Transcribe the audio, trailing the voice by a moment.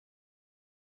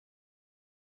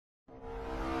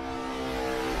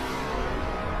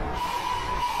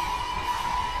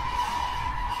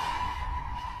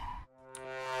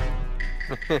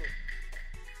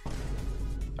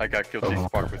I got guilty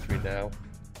spark with me now.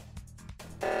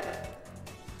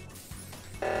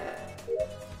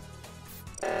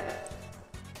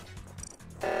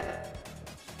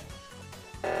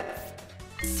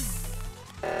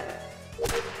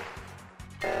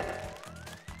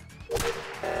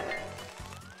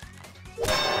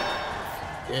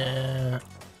 Yeah.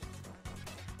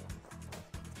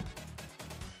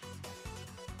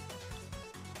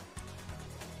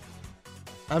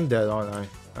 I'm dead, aren't I?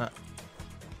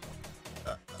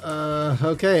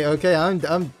 Okay,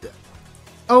 I'm.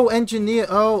 Oh, engineer.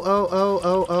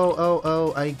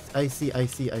 Oh. I see. I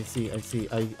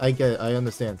get it. I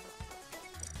understand.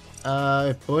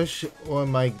 If Bush or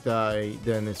Mike die,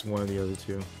 then it's one of the other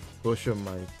two. Bush or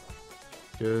Mike.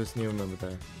 Just need to remember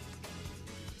that.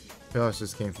 Chaos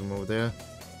just came from over there.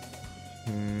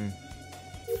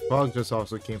 Fog just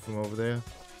also came from over there.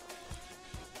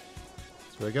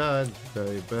 Swear to God,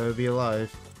 they better be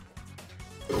alive.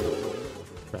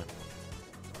 Crap.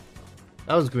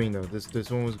 That was green though. This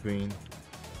one was green.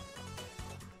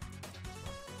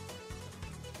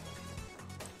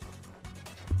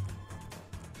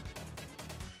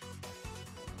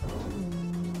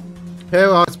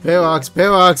 Paradox,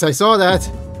 I saw that!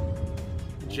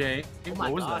 Jay,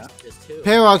 what was that?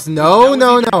 Paradox, no. What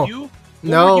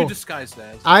No. were you disguised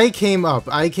as? I came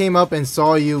up and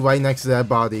saw you right next to that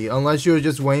body. Unless you were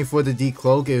just waiting for the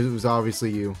decloak, it was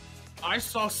obviously you. I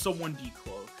saw someone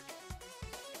decloak.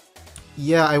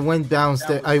 Yeah, I went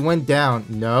downstairs. I went down.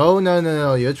 No.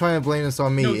 You're trying to blame this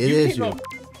on me. No, it is you.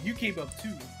 You came up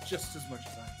too, just as much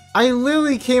as I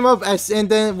literally came up, and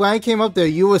then when I came up there,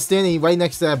 you were standing right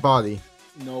next to that body.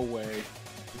 No way.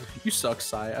 You suck,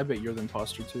 Sai. I bet you're the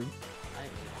imposter too.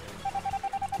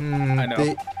 I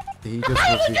know. He just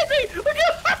was Look at me! Look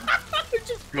at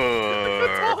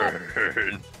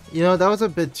Burn. You know, that was a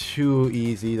bit too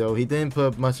easy, though. He didn't put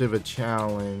up much of a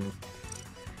challenge.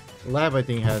 Lab, I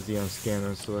think, has the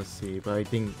scanner, so let's see. But I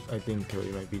think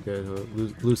Cody might be dead, or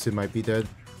Lucid might be dead.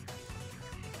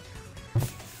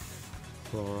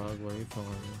 Frog, where are you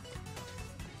falling?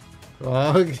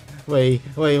 Frog? Wait.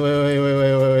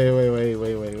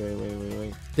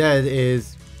 Dead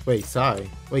is... Wait, Sai.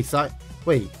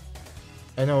 Wait.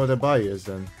 I know where the body is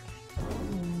then.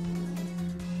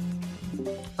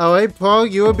 Oh, hey,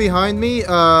 Pog, you were behind me?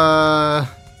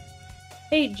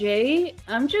 Hey, Jay,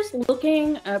 I'm just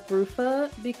looking at Rufa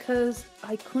because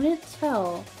I couldn't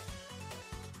tell.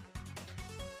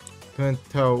 Couldn't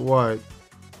tell what?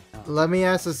 Let me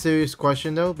ask a serious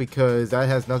question, though, because that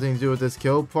has nothing to do with this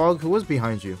kill. Pog, who was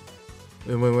behind you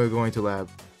when we were going to lab?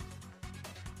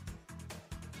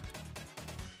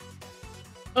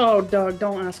 Oh, dog,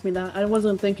 don't ask me that. I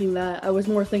wasn't thinking that. I was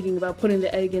more thinking about putting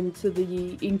the egg into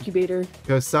the incubator.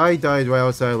 Because Sai died right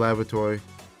outside the laboratory.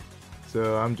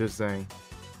 So, I'm just saying.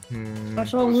 I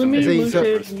saw Lumi,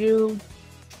 Lucid, you...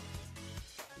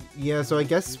 Yeah, so I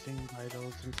guess...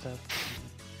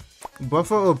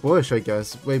 Buffer or Bush, I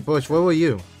guess. Wait, Bush, where were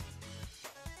you?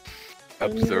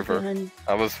 Observer.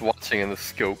 I was watching in the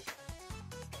scope.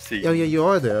 See. Oh, yeah, you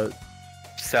are there.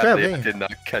 Sadly, I did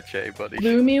not catch anybody.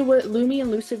 Lumi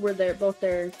and Lucid were there, both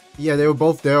there. Yeah, they were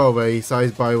both there already.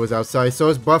 Sai's body was outside. So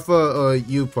it's Buffer or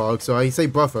you, Pog. So I say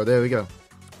Buffer. There we go.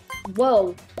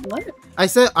 Whoa, what? I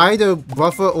said either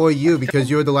Buffer or you because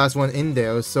you were the last one in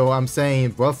there. So I'm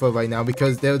saying Buffer right now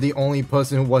because they're the only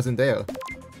person who wasn't there.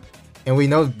 And we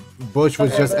know Bush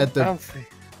was just at the...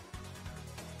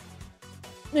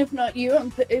 If not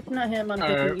you, if not him, I'm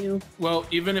picking you. Well,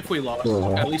 even if we lost,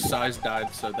 at least Sai's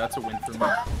died, so that's a win for me.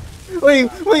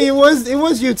 Wait, it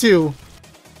was you two.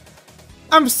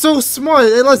 I'm so smart.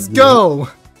 Let's go.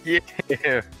 Yeah.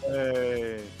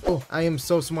 Hey. Oh, I am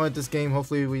so smart at this game.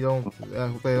 Hopefully we don't.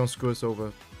 Hopefully I don't screw us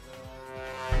over.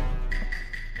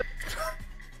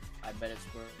 I bet it's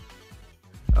worth.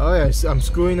 Oh yes, I'm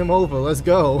screwing them over. Let's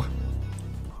go.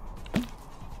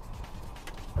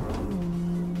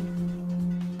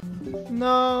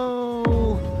 No.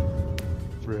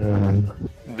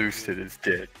 Lucid is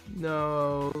dead.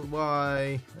 No.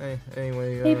 Why?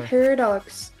 Anyway. Hey,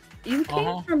 Paradox. You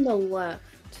came from the left.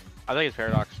 I think it's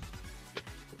Paradox.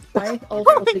 I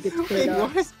also think it's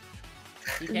Paradox.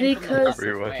 Because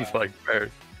everyone's like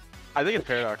Paradox. I think it's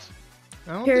Paradox.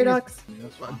 Paradox.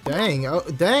 Dang! Oh,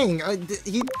 dang!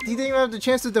 He didn't even have the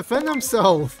chance to defend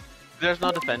himself. There's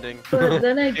no defending. But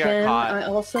then again, I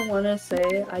also want to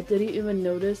say I didn't even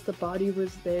notice the body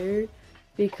was there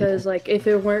because, like, if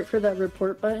it weren't for that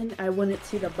report button, I wouldn't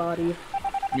see the body.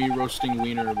 Me roasting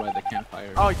wiener by the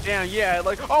campfire. Oh damn! Yeah,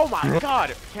 like, oh my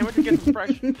god! Can't wait to get some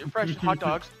fresh hot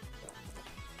dogs.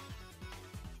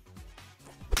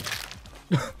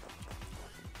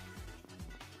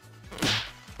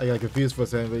 I got confused for a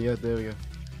second, but yeah, there we go.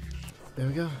 There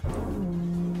we go.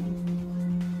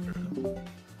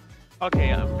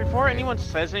 Okay, before anyone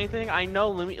says anything, I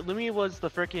know Lumi was the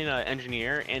freaking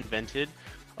engineer and vented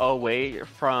away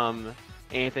from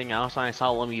anything else, and I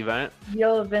saw Lumi vent.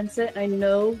 Yo, Vincent, I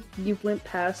know you went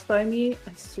past by me.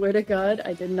 I swear to God,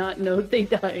 I did not know they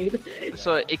died.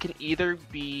 So it can either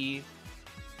be...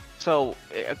 So,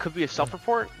 it could be a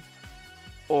self-report,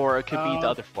 or it could be the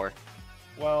other four.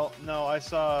 Well, no, I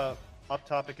saw up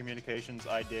topic communications.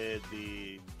 I did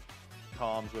the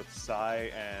comms with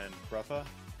Sai and Gruffa.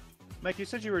 Mike, you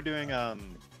said you were doing I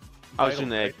was doing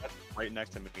the egg. Right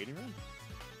next to the meeting room.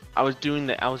 I was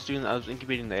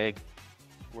incubating the egg.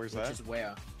 Where's Which that? is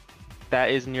where? That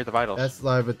is near the vitals. That's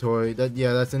laboratory.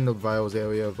 That's in the vitals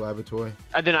area of laboratory.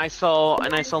 And then I saw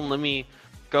Lemmy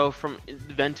go from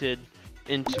vented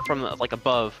from like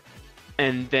above,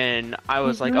 and then I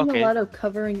was He's like, doing okay. a lot of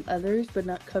covering others, but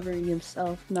not covering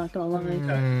himself. Not gonna lie.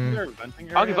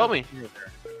 Okay, vote me.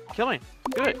 Kill me.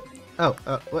 Do it. Oh,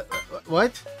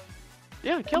 what?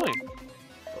 Yeah, kill me.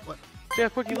 What? See how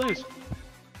quick you lose.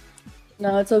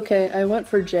 No, it's okay. I went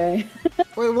for Jay.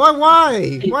 Wait, what?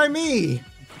 Why? Why me?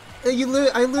 I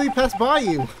literally passed by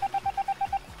you.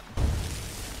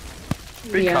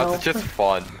 Because it's just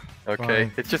fun. Okay,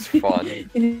 Fine. it's just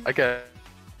fun. I get.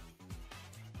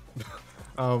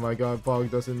 Oh my God, Bog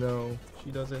doesn't know.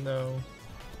 She doesn't know.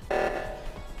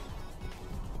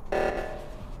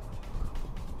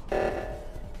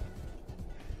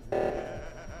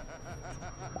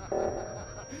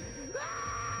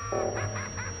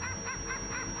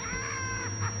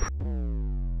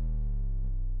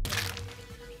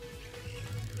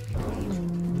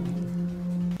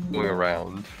 Going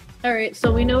around. Alright,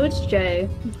 so we know it's Jay.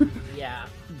 Yeah.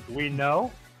 We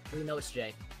know. We know it's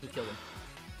Jay. He killed him.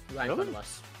 Right in front of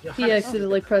us. He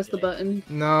accidentally pressed the button.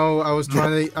 No, I was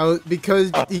trying to.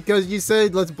 Because you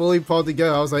said let's bully Paul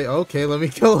together. I was like, okay, let me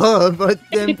kill her. But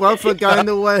then Buffer got in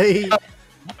the way.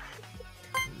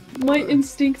 My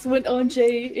instincts went on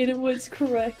Jay, and it was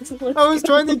correct. I was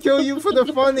trying to kill you for the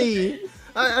funny.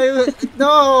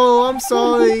 No, I'm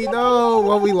sorry. No,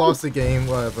 well, we lost the game.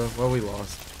 Whatever. Well, we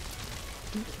lost.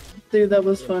 Dude, that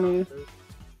was funny.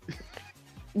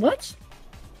 What?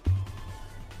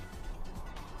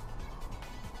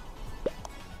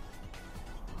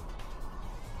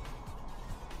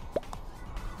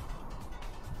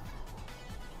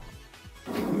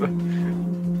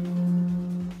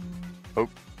 Oh.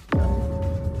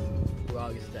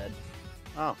 Frog is dead.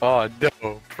 Oh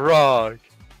no, Prague.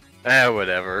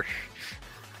 Whatever.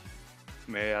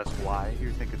 May I ask why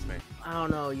you think it's me? I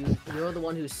don't know. You're the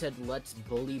one who said let's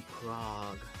bully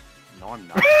Prague. No, I'm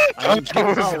not.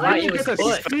 Oh, right, it was a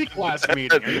Bush. speak last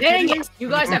meeting. Dang it! You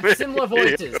guys have similar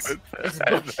voices. It's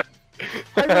Bush.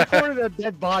 I reported a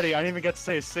dead body. I didn't even get to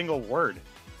say a single word.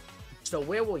 So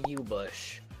where were you,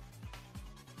 Bush?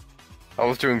 I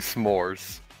was doing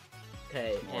s'mores.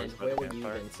 Okay, S'mores and by where the were you,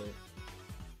 campfire. Vincent?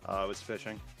 I was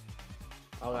fishing.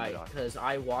 Alright, dock. because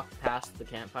I walked past the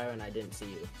campfire and I didn't see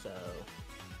you, so...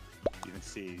 You didn't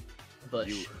see Bush.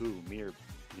 you, who, me, or you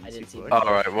I didn't see Bush? Bush.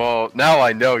 Alright, well, now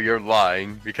I know you're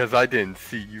lying because I didn't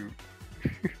see you.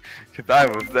 Because I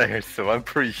was there, so I'm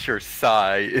pretty sure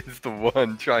Sai is the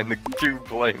one trying to do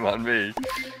blame on me.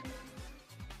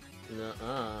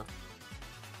 Nuh-uh.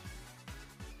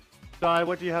 Sai,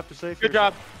 what do you have to say? For Good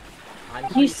job. I'm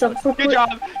He pretty suffered. Good job.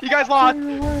 You guys lost.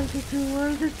 Ladies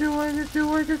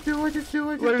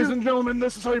and gentlemen,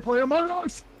 this is how you play Among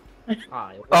Us.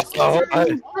 Hi. Uh-oh.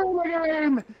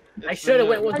 I should have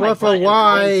went with my Buffer, button.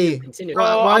 why? Continue.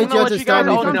 Bro, Why I'm did you gonna have let to you stop guys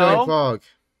me all from know. playing Fog?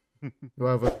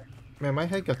 Whatever. Man, my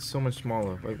head got so much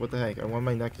smaller. Like, what the heck? I want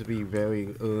my neck to be very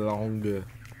longer.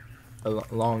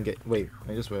 Wait,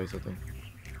 I just realized something.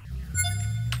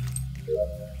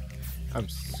 I'm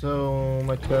so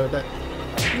much better at that.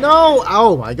 No!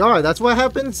 Oh my God, that's what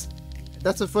happens?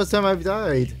 That's the first time I've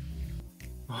died.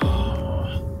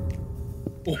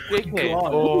 Okay.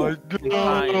 Oh,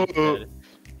 Fine.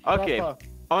 Okay. Papa,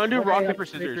 I want to do what rock, do you paper, have to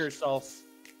say for scissors. yourself?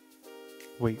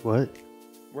 Wait, what?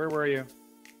 Where were you?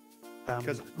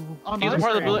 Because on He's my a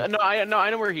part of the screen, blue. No, I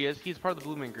know where he is. He's part of the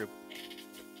Blue Man group.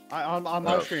 on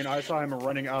my screen, I saw him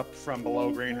running up from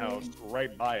below greenhouse,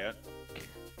 right by it.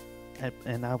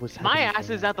 And I was. My having, ass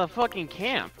is at the fucking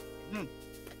camp.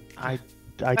 I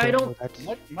I don't. don't- Know,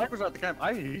 that's, Mike was at the camp.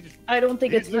 I don't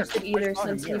think it's He's there. listed either I saw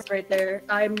him since there. he's right there.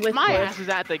 I'm with My Bush. ass is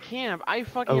at the camp. I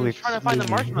fucking Oh, was it's trying to find the Lumi.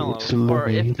 marshmallow, It's or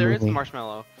Lumi, if there is Lumi.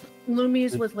 marshmallow.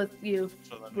 Lumi's with you.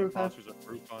 So then the Brufa. imposters are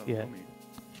Brufa and Yeah. Lumi.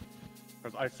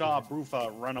 Because I saw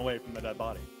Brufa run away from the dead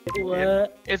body.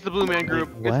 What? It's the Blue Man group.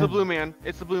 Wait, It's the what? Blue Man.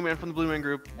 It's the Blue Man from the Blue Man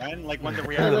group. And like when the So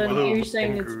reality then Blue you're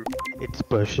saying it's group. It's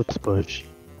Bush. It's Bush.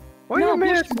 What do No, you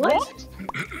mean? Bush, It's what?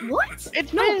 What?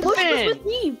 It's No, Bush was Vincent! with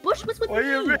me. Bush was with What do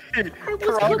you me. mean? I was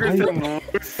Progress cooking. and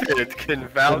Lucid can Then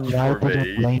vouch why for didn't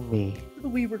me. blame me?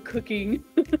 We were cooking.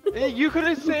 You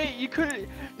couldn't say, you couldn't.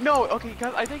 No, okay,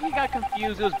 cause I think he got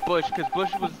confused. It was Bush, cause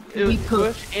it We was cooked.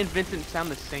 Bush and Vincent sound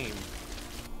the same.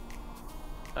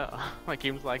 My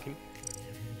game's lagging.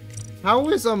 How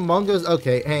is Among Us?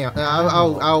 Okay, hang on.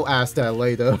 I'll ask that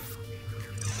later.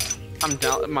 I'm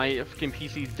down. My fucking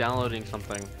PC's downloading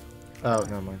something. Oh,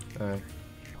 never mind. Alright.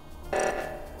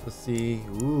 Let's see.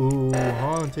 Ooh,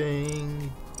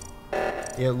 haunting.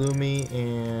 Yeah, Lumi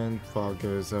and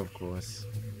Foggers, of course.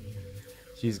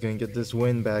 She's gonna get this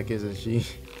win back, isn't she?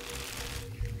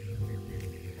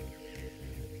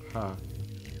 Huh.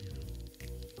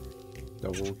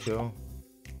 Double kill.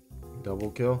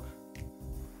 Double kill.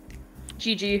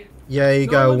 GG. Yeah, you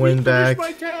got a win back.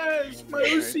 My task, my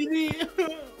OCD.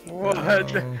 What?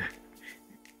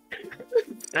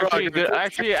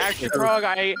 Actually, Frog,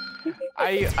 I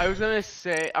was gonna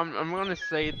say, I'm gonna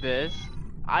say this.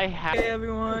 I have. Hey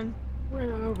everyone.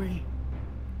 Where are we?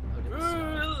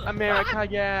 America,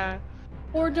 yeah.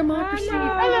 For democracy.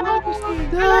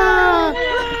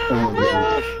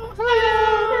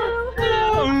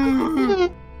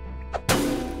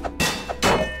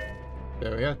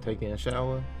 There we are, taking a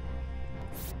shower.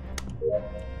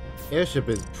 Airship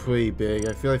is pretty big.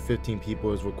 I feel like 15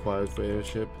 people is required for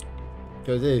airship.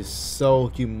 Because it is so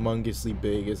humongously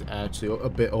big, it's actually a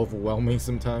bit overwhelming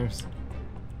sometimes.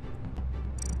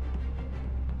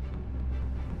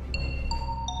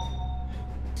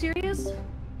 Serious?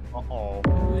 Uh-oh.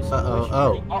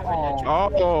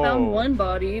 Oh. Found one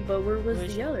body, but where was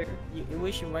Wish- the other? It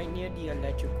was right near the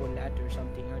electrical ladder or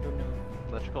something. I don't know.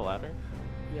 Electrical ladder?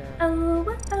 Yeah.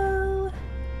 Oh.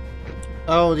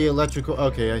 Oh, the electrical.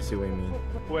 Okay, I see what you mean.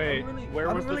 Wait, where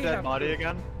was the dead body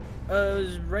again? It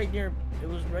was right near. It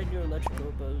was right near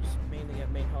electrical, but it was mainly at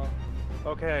main hall.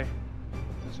 Okay,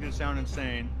 this is gonna sound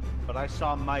insane, but I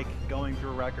saw Mike going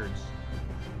through records.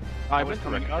 I was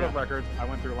coming out of records. I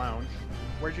went through lounge.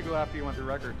 Where'd you go after you went through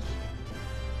records?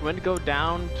 When to go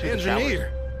down to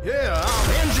Engineer. Yeah,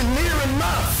 I'm engineering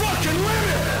my fucking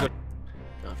limit.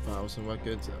 Got files and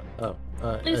records. Oh,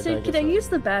 Listen, can I use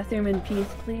the bathroom in peace,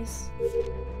 please?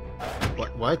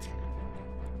 What? What?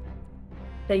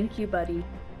 Thank you, buddy.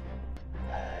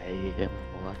 I am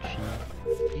watching.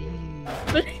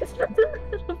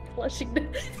 I'm flushing.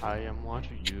 I am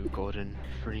watching you, Gordon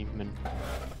Freeman.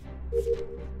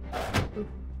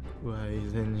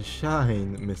 Rise and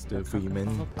shine, Mr.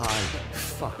 Freeman. I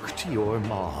fucked your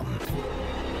mom.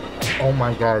 Oh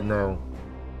my god, no.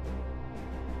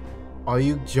 Are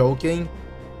you joking?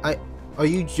 Are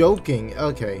you joking?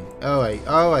 Okay.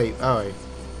 Alright.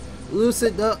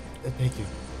 Lucid up. Thank you.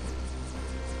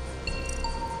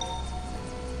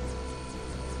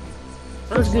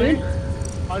 That was good.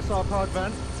 I saw Cog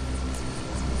vent.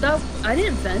 No, I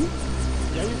didn't vent.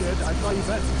 Yeah, you did. I saw you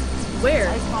vent. Where?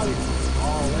 I saw you.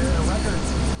 Oh, where are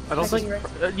records? I don't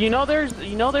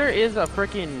think. There is a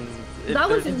freaking. That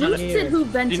was Lucid who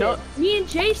vented. You know- Me and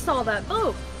Jay saw that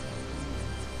both.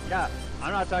 Yeah,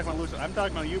 I'm not talking about Lucid. I'm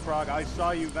talking about you, Frog. I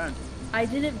saw you vent. I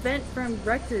didn't vent from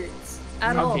records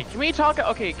at all. Okay, can we talk?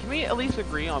 Okay, can we at least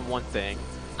agree on one thing?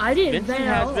 I didn't Vincent vent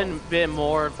at has all. been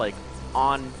more like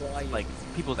on like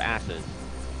people's asses.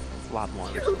 A lot more.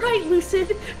 You're right,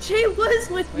 Lucid. Jay was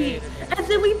with me, and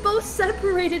then we both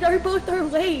separated both our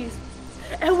ways,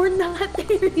 and we're not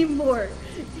there anymore.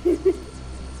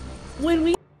 When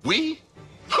we We?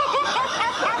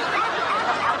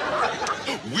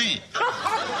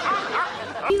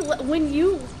 when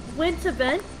you went to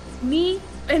vent, me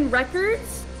in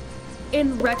records,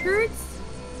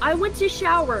 I went to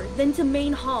shower, then to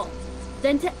main hall,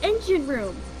 then to engine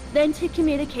room, then to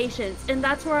communications, and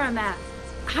that's where I'm at.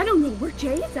 I don't know where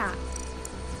Jay's at.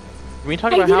 Can we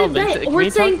talk I about how didn't Vincent? vent. Can We're we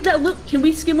saying talk? that. Look, can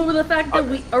we skim over the fact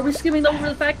that are we skimming over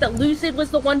the fact that Lucid was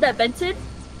the one that vented?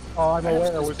 Oh, I'm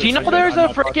aware. Do you know there's a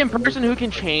freaking person who can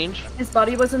change? His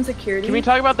body was in security. Can we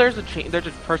talk about there's a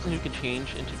person who can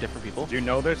change into different people? Do you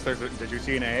know this? Did you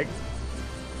see an egg?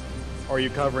 Or are you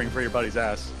covering for your buddy's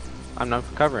ass? I'm not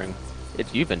covering.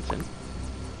 It's you, Vincent.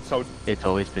 So It's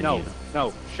always been you.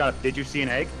 No, shut up. Did you see an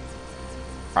egg?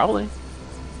 Probably.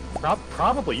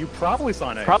 Probably. You probably saw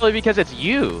an egg. Probably because it's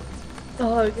you.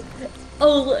 Dog.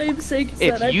 All I'm saying is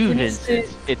It's that you, Vincent.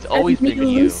 It's always been you.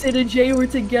 Lucid and Jay were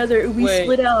together. We Wait,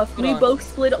 split off. hold We on. both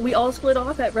split. We all split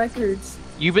off at records.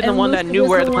 You've been the And one that Lucid knew was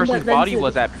where the the one person's that body vented.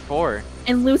 was at before.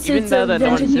 And Lucid Even though that no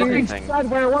one said engineering. anything. Decide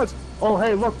where it was. Oh,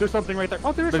 hey, look, there's something right there.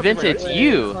 Oh, there's But something Vincent, right it's there.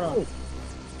 you. Hold on.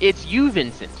 It's you,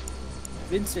 Vincent.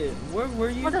 Vincent, where were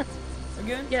you Okay.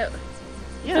 again? Yeah.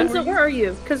 Yeah. Vincent, where are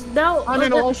you? Because now I'm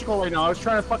in electrical right now. I was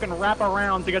trying to fucking wrap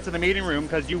around to get to the meeting room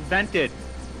because you vented.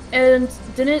 And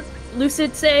didn't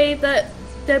Lucid say that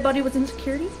dead body was in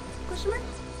security? Question mark?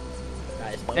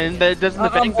 And doesn't the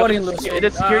vent go to security?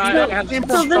 So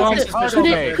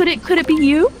Vincent, could it be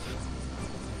you?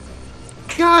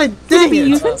 God Could it dang be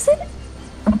you, it! Vincent?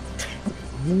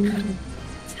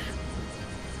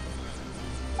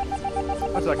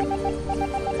 One second.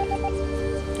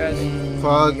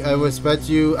 Fog, I respect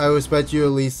you. I respect you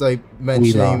at least like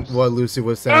mentioning what Lucy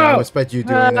was saying. I respect you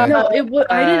doing that. No, I didn't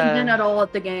vent at all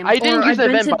at the game. I didn't use the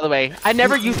vent, by the way. I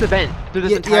never used the vent through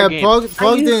this entire game. Fog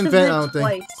didn't vent, I don't think.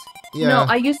 Twice. Yeah. No,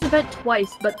 I used the vent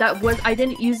twice, but I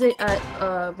didn't use it at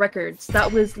records.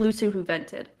 That was Lucy who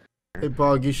vented. Hey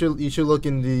Fog, you should look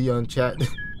in the chat.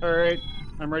 All right,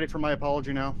 I'm ready for my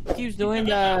apology now. Keeps doing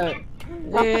that.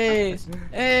 Please,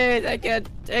 I can't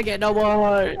no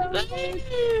more.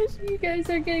 You guys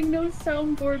are getting no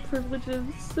soundboard privileges.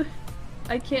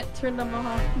 I can't turn them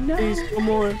off. No. Please, no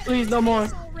more. Please, no more.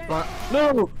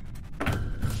 No.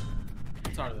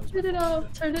 Turn it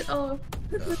off. Turn it off.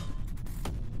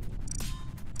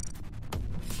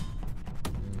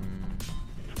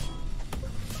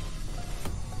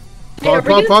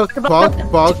 Pog,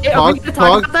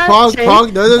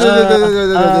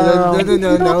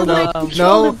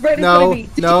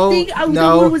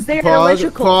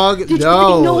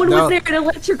 no,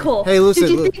 Hey,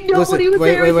 listen,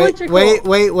 wait.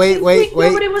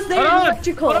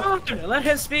 Let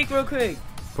him speak real quick.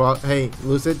 Hey,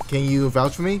 Lucid, can you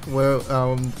vouch for me? Where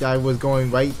I was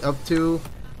going right up to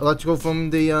electrical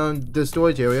from the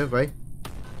storage area, right?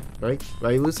 Right,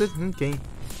 Lucid? Okay.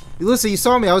 Lucid, you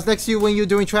saw me. I was next to you when you were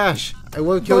doing trash. I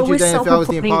would have killed you then if I was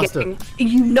the imposter. Game.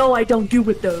 You know I don't do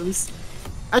with those.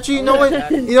 Actually, you know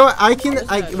what? You know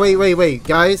what? Wait,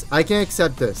 guys. I can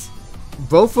accept this.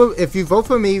 If you vote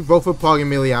for me, vote for Pog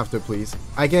immediately after, please.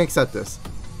 I can accept this.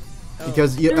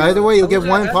 Because either way, you'll get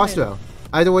one imposter out.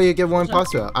 Either way, you get one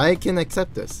imposter out. I can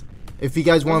accept this. If you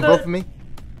guys want to vote for me.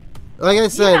 Like I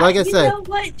said. You know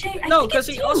what, Jay? No, because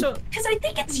he also... Because I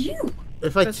think it's you.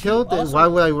 If I killed it, why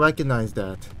would I recognize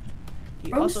that?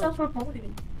 He also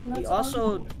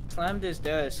climbed his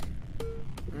desk.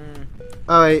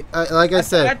 Alright, like I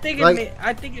said, I think it made.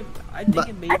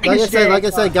 Like I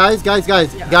said,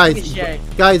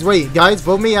 guys, wait, guys,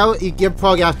 vote me out. You get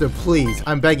Pog after, please.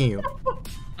 I'm begging you.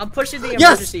 I'm pushing the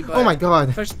emergency button. Oh my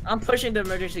god. I'm pushing the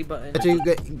emergency button. Actually,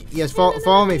 yes,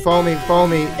 follow me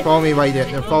right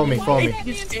there. Follow me.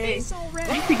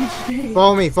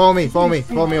 Follow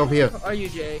me over here. Are you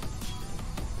Jay?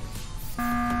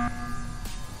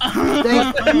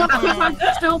 I'm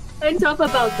still pent up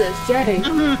about this, Jay.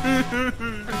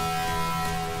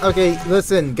 Okay,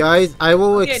 listen, guys. I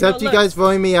will accept you guys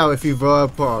voting me out if you vote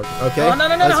out Pog. Okay? Oh,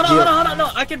 no.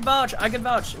 I can vouch.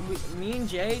 Me and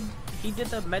Jay, he did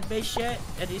the med base shit,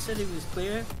 and he said he was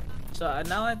clear. So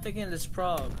now I'm thinking it's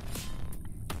Prague.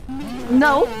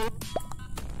 No.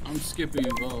 I'm skipping a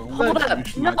vote. Hold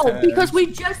up. No, because we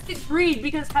just agreed.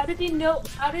 Because how did he know?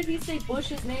 How did he say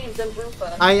Bush's names and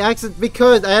Rufa?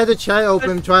 Because I had the chat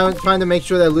open trying to make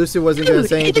sure that Lucy wasn't going to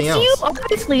say anything else. You,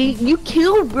 obviously, you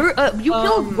killed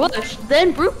Bush,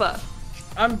 then Rufa.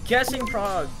 I'm guessing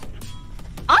Prague.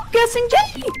 I'm guessing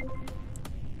Jay.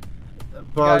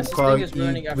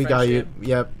 Pog, we got you.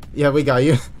 Yep. Yeah, we got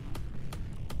you.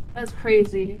 That's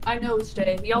crazy. I know it's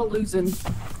Jay. Y'all losing.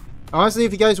 Honestly,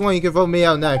 if you guys want, you can vote me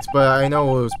out next, but I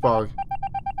know it was Pog.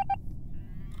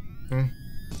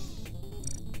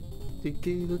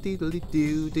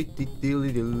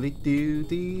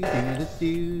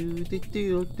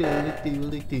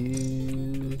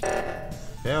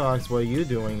 Parallax, what are you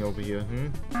doing over here,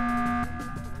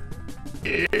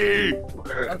 Okay,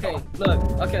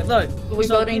 look. Are we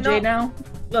voting Jay now?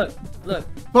 Look.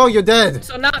 Oh, you're dead.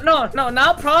 So now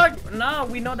Prague. Now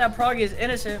we know that Prague is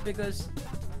innocent because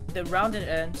the round didn't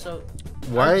end. So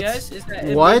what? Guess is that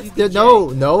what?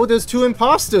 No, there's two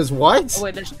imposters. What? Oh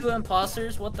wait, there's two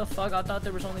imposters. What the fuck? I thought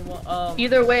there was only one.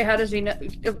 Either way, how does he know?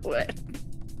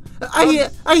 I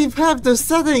have the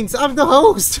settings. I'm the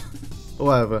host.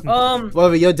 Whatever.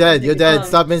 Whatever. You're dead. You're dead.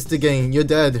 Stop instigating. You're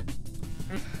dead.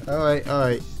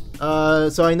 Alright.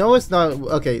 So I know it's not...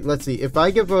 Okay, let's see. If I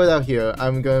get voted out here,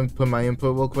 I'm gonna put my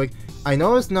input real quick. I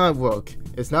know it's not Rook.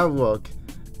 It's not Rook.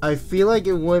 I feel like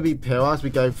it wouldn't be Parallax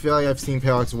because I feel like I've seen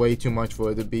Parallax way too much for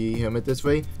it to be him at this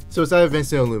rate. So it's either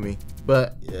Vincent or Lumi.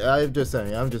 But I'm just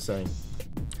saying.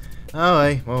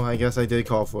 Alright, well, I guess I did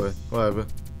call for it. Whatever.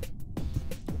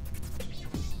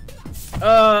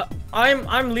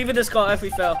 I'm leaving this call if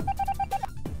we fail.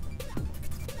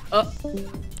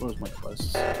 Where's my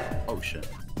quest? Oh shit.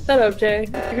 Shut up, Jay.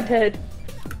 You're dead.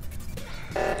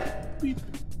 Beep.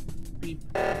 Beep.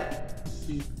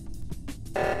 Beep.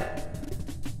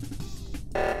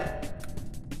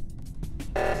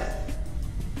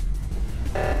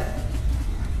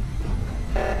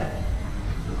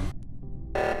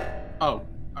 Oh,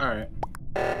 alright.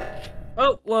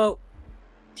 Oh, whoa.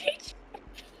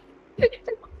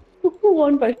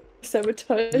 One by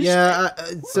sabotage. Yeah,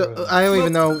 so I don't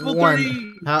even know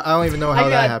one. I don't even know how I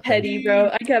that got happened. petty, bro.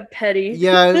 I got petty.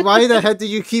 Yeah, why the heck did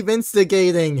you keep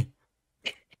instigating?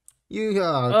 You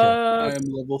I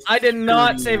am level I did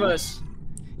not 30. save us.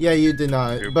 Yeah, you did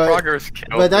not. Dude, but Progress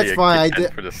killed but that's me fine. I again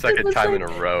did. for the second time in a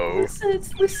row.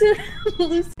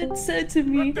 Lucid said to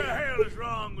me. What the hell is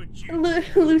wrong with you?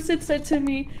 Lucid said to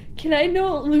me, "Can I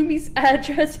know Lumi's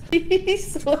address,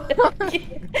 please?"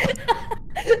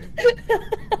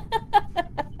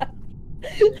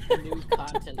 New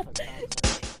content for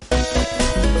content.